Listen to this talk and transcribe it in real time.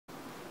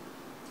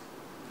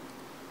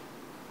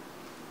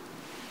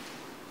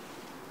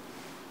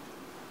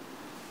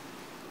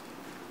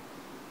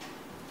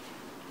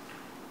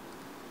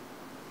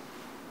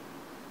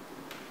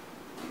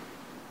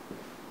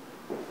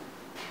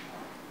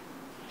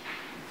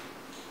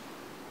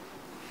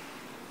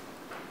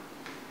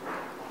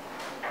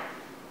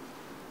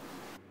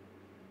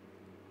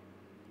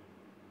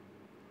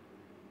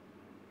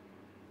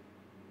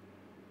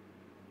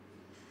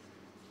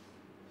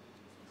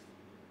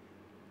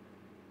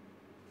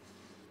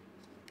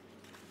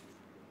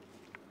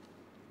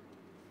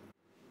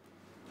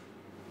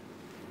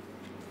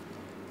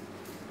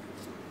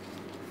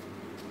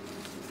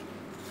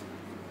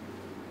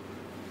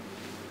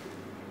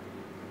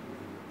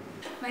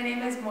My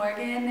name is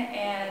Morgan,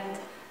 and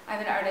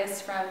I'm an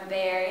artist from the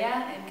Bay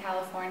Area in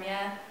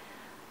California,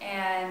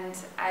 and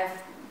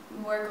I've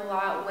worked a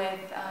lot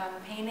with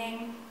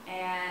painting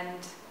and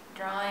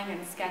drawing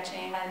and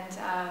sketching,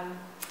 and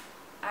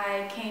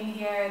I came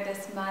here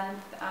this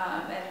month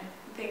and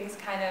things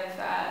kind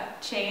of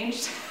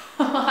changed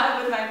a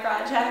lot with my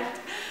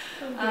project.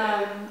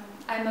 Okay.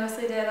 I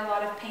mostly did a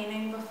lot of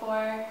painting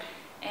before,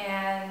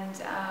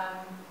 and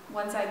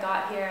once I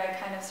got here I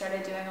kind of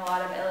started doing a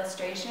lot of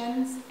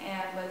illustrations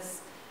and was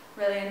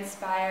really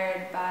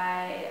inspired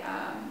by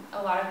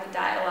a lot of the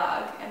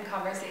dialogue and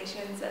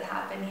conversations that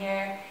happen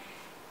here,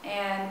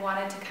 and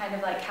wanted to kind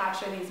of like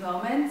capture these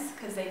moments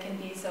because they can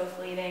be so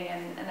fleeting,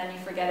 and then you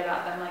forget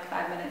about them like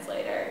 5 minutes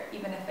later,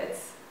 even if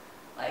it's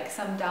like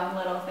some dumb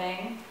little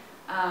thing.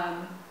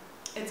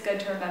 It's good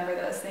to remember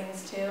those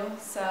things too.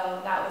 So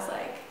that was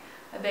like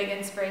a big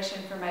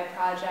inspiration for my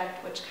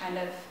project, which kind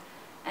of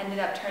ended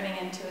up turning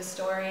into a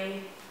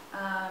story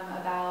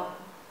about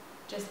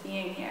just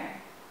being here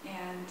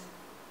and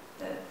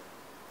the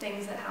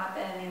things that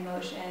happen, the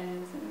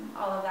emotions and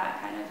all of that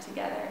kind of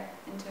together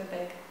into a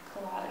big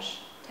collage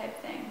type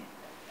thing.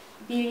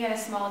 Being in a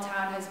small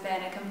town has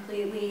been a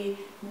completely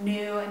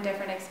new and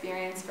different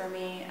experience for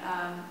me,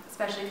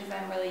 especially because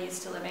I'm really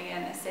used to living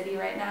in a city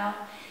right now.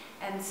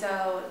 And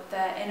so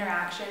the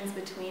interactions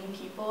between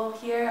people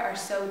here are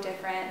so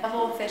different. The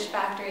whole fish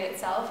factory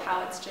itself,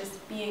 how it's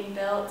just being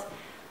built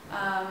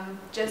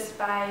just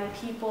by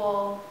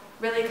people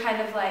really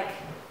kind of like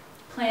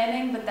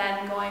planning, but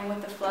then going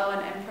with the flow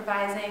and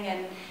improvising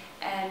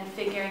and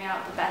figuring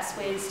out the best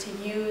ways to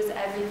use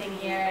everything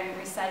here and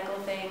recycle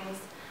things.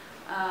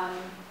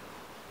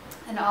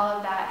 And all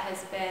of that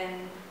has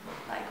been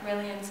like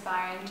really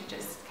inspiring to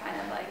just kind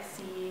of like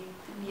see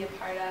and be a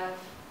part of.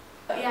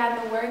 But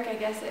yeah, the work, I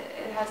guess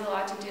it has a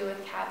lot to do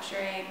with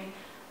capturing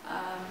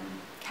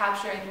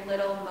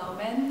little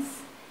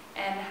moments,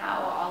 and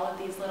how all of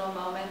these little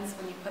moments,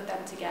 when you put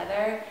them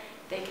together,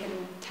 they can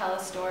tell a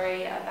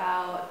story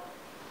about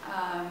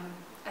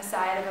a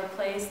side of a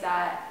place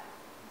that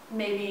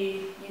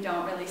maybe you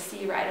don't really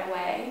see right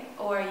away,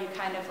 or you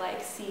kind of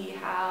like see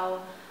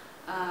how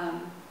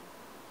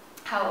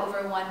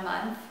over 1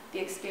 month the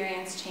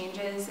experience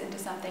changes into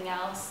something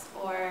else,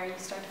 or you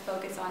start to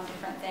focus on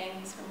different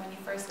things from when you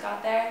first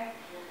got there.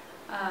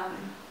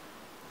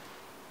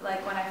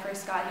 Like when I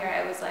first got here,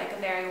 it was like a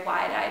very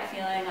wide-eyed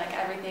feeling, like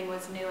everything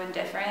was new and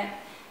different.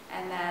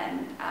 And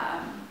then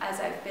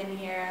as I've been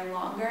here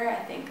longer, I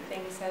think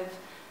things have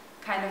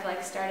kind of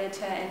like started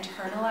to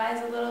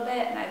internalize a little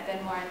bit, and I've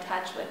been more in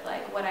touch with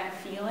like what I'm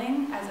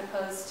feeling, as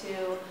opposed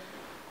to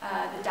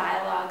the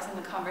dialogues and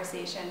the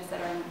conversations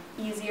that are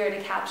easier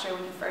to capture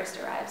when you first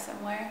arrive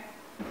somewhere.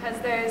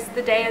 Because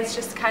the day is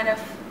just kind of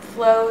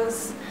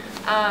flows.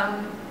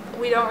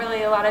 We don't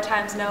really a lot of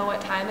times know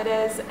what time it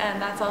is, and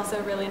that's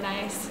also really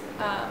nice.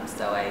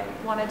 So I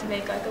wanted to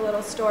make like a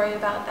little story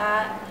about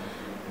that,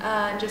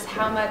 just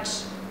how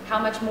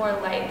much more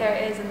light there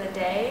is in the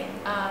day,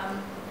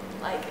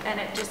 and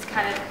it just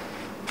kind of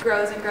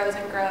grows and grows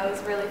and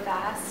grows really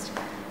fast.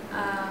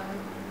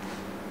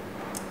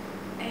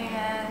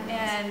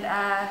 And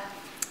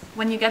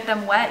when you get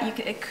them wet,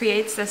 it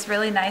creates this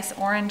really nice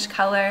orange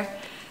color.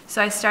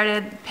 So I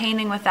started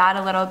painting with that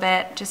a little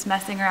bit, just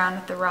messing around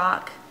with the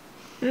rock.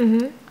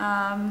 Mm-hmm.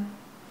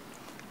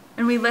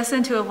 And we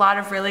listen to a lot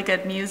of really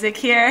good music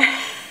here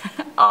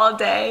all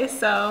day,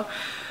 so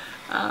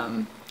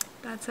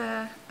that's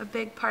a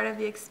big part of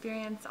the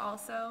experience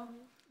also.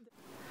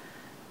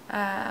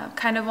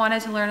 Kind of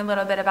wanted to learn a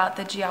little bit about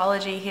the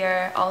geology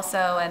here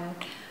also, and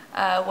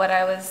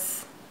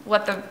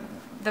what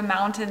the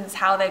mountains,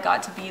 how they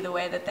got to be the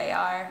way that they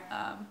are.